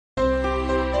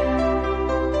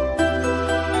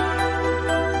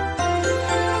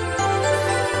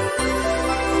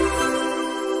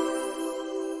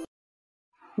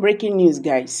Breaking news,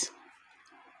 guys.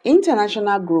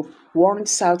 International group warns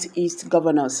Southeast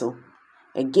governors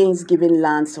against giving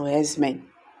land to herdsmen.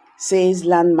 Says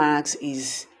landmarks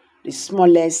is the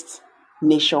smallest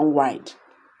nationwide.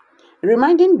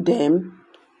 Reminding them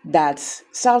that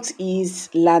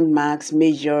Southeast landmarks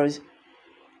measures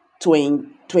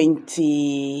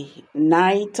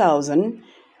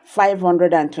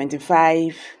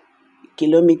 29,525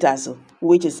 kilometers,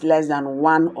 which is less than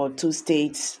one or two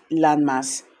states'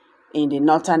 landmass in the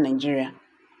northern Nigeria.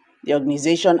 The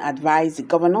organization advised the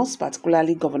governors,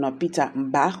 particularly Governor Peter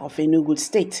Mba of Enugu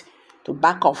State, to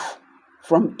back off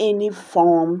from any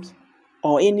form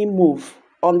or any move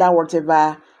under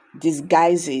whatever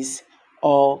disguises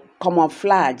or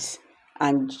camouflage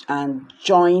and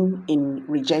join in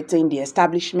rejecting the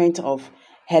establishment of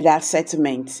herder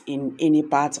settlements in any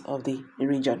part of the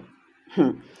region.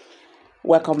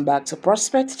 Welcome back to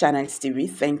Prospect Channels TV.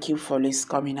 Thank you for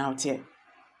coming out here.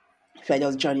 If you're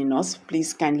just joining us,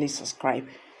 please kindly subscribe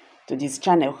to this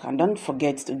channel and don't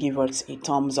forget to give us a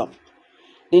thumbs up.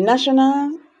 The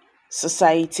National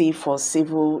Society for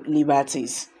Civil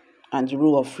Liberties and the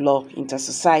Rule of Law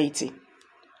Inter-Society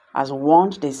has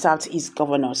warned the Southeast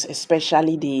governors,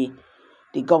 especially the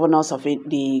governors of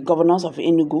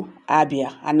Enugu,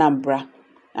 Abia, Anambra,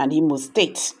 and Imo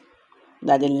States,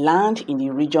 that the land in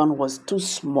the region was too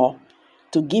small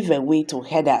to give away to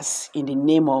herders in the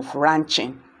name of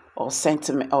ranching or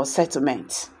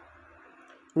settlement,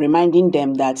 reminding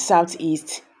them that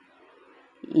Southeast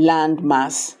land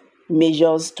mass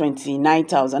measures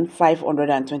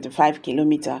 29,525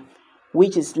 kilometers,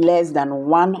 which is less than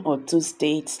one or two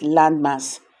states'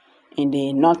 landmass in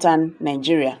the northern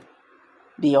Nigeria.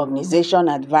 The organization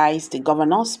advised the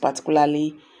governors,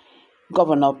 particularly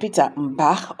Governor Peter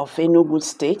Mba of Enugu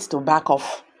State, to back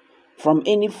off from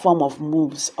any form of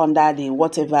moves under the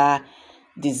whatever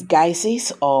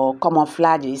disguises or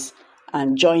camouflages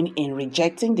and join in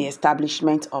rejecting the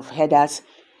establishment of herders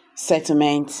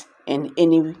settlements in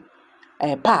any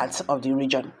part of the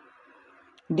region.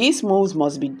 These moves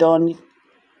must be done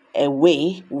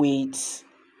away with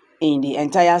in the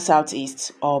entire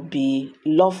Southeast or be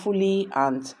lawfully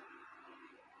and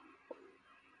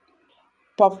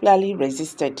popularly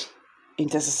resisted,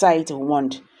 Inter-Society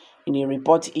warned in a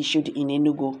report issued in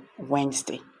Enugu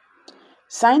Wednesday.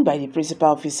 Signed by the principal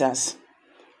officers,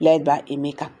 led by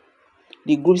Emeka,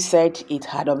 the group said it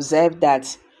had observed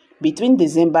that between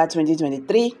December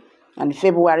 2023 and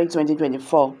February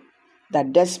 2024,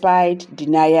 that despite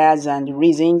denials and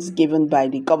reasons given by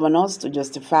the governors to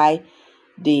justify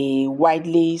the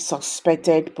widely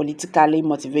suspected politically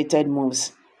motivated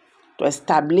moves to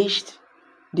establish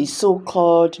the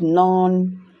so-called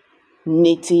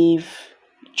non-native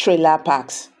trailer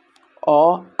parks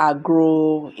or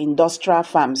agro-industrial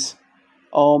farms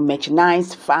or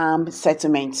mechanized farm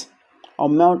settlements or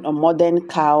modern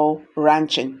cow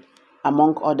ranching,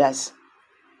 among others.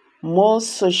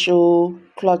 Most social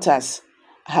clusters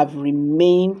have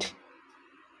remained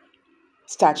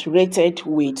saturated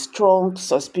with strong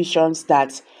suspicions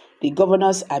that the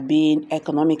governors are being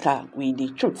economical with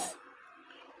the truth.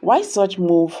 Why such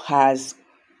move has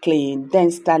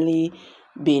clandestinely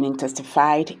been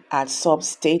intensified at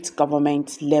sub-state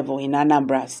government level in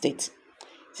Anambra State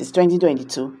since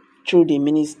 2022 through the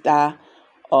Minister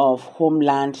of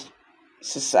Homeland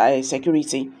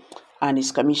Security and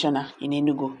his commissioner in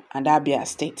Enugu and Abia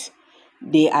State.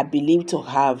 They are believed to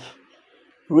have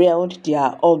reared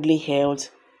their ugly head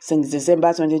since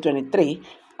December 2023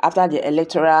 after the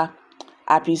Electoral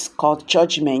Appeals Court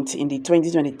judgment in the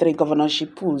 2023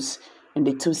 governorship polls in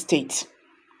the two states.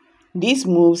 These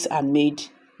moves are made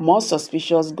more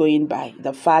suspicious going by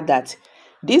the fact that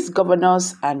these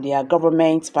governors and their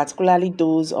governments, particularly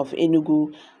those of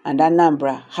Enugu and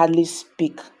Anambra, hardly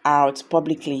speak out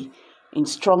publicly in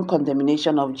strong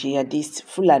condemnation of jihadist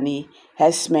Fulani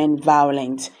herdsmen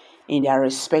violence in their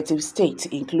respective states,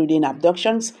 including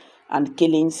abductions and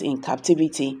killings in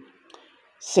captivity,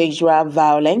 sexual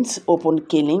violence, open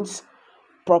killings,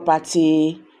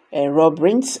 property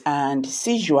robberies and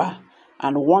seizure,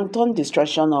 and wanton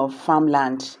destruction of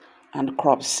farmland and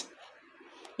crops.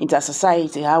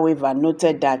 Inter-Society, however,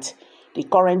 noted that the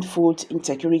current food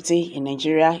insecurity in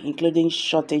Nigeria, including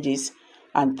shortages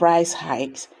and price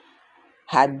hikes,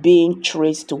 had been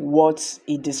traced to what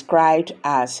it described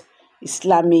as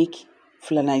Islamic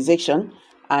Fulanization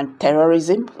and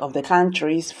terrorism of the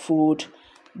country's food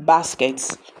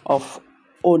baskets of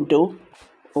Ondo,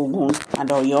 Ogun, and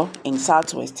Oyo in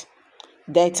southwest,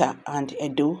 Delta and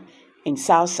Edo in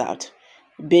south-south,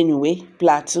 Benue,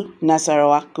 Plateau,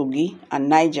 Nasarawa, Kogi, and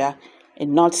Niger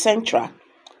in north-central.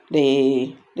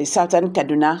 The the southern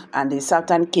Kaduna and the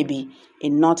southern Kebbi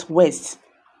in northwest,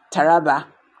 Taraba,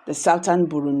 the southern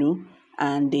Borno,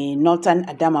 and the northern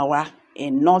Adamawa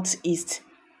in northeast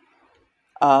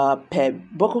per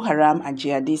Boko Haram and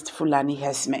jihadist Fulani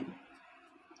herdsmen.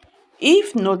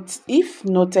 If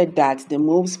noted that the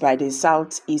moves by the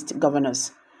southeast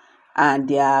governors and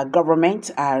their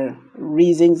government are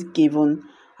reasons given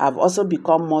have also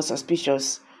become more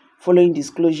suspicious following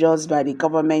disclosures by the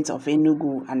government of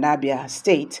Enugu and Abia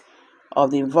state of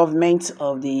the involvement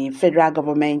of the federal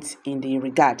government in the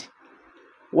regard.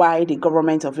 While the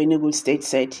government of Enugu state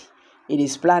said it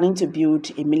is planning to build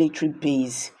a military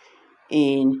base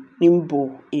in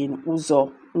Nimbo, in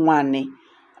Uzo, Nwane,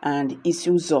 and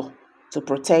Isuzo to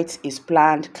protect its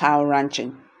planned cow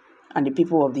ranching and the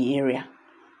people of the area.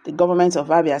 The government of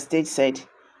Abia State said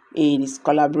it is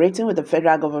collaborating with the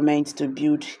federal government to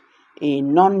build a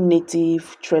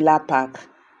non-native trailer park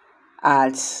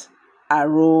at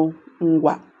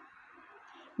Arongwa.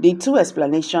 The two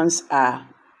explanations are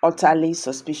utterly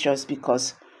suspicious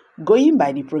because, going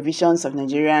by the provisions of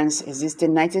Nigeria's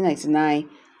existing 1999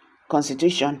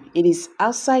 Constitution, it is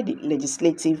outside the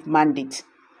legislative mandate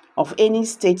of any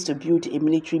state to build a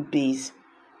military base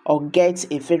or get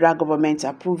a federal government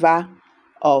approval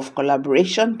of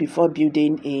collaboration before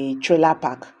building a trailer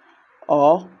park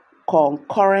or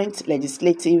concurrent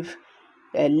legislative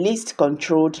least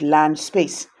controlled land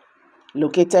space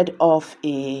located off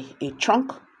a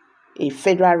trunk, a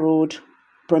federal road,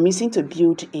 promising to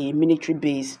build a military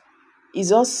base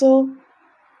is also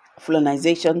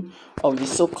colonization of the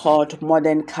so-called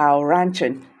modern cow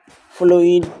ranching,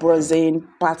 following browsing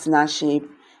partnership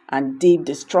and deep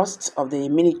distrust of the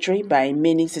military by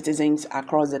many citizens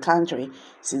across the country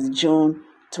since June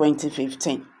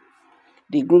 2015.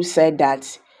 The group said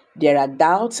that there are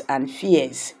doubts and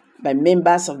fears by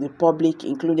members of the public,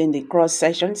 including the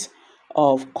cross-sections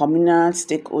of communal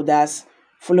stakeholders,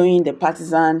 following the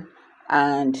partisan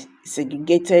and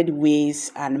segregated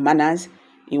ways and manners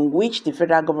in which the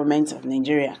federal government of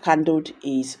Nigeria handled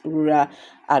its rural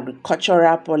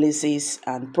agricultural policies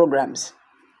and programs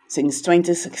since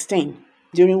 2016,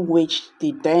 during which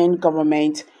the then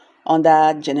government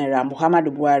under General Muhammadu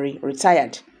Buhari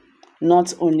retired,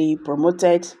 not only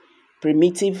promoted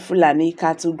primitive Fulani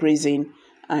cattle grazing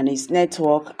and its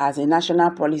network as a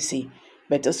national policy,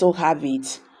 but also have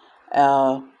it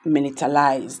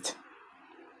militarized.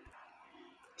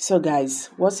 So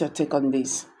guys, what's your take on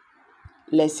this?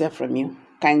 Let's hear from you.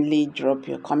 Kindly drop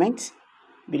your comments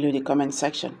below the comment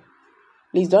section.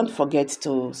 Please don't forget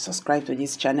to subscribe to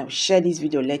this channel, share this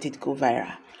video, let it go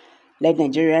viral. Let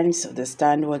Nigerians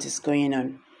understand what is going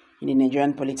on in the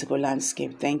Nigerian political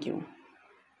landscape. Thank you.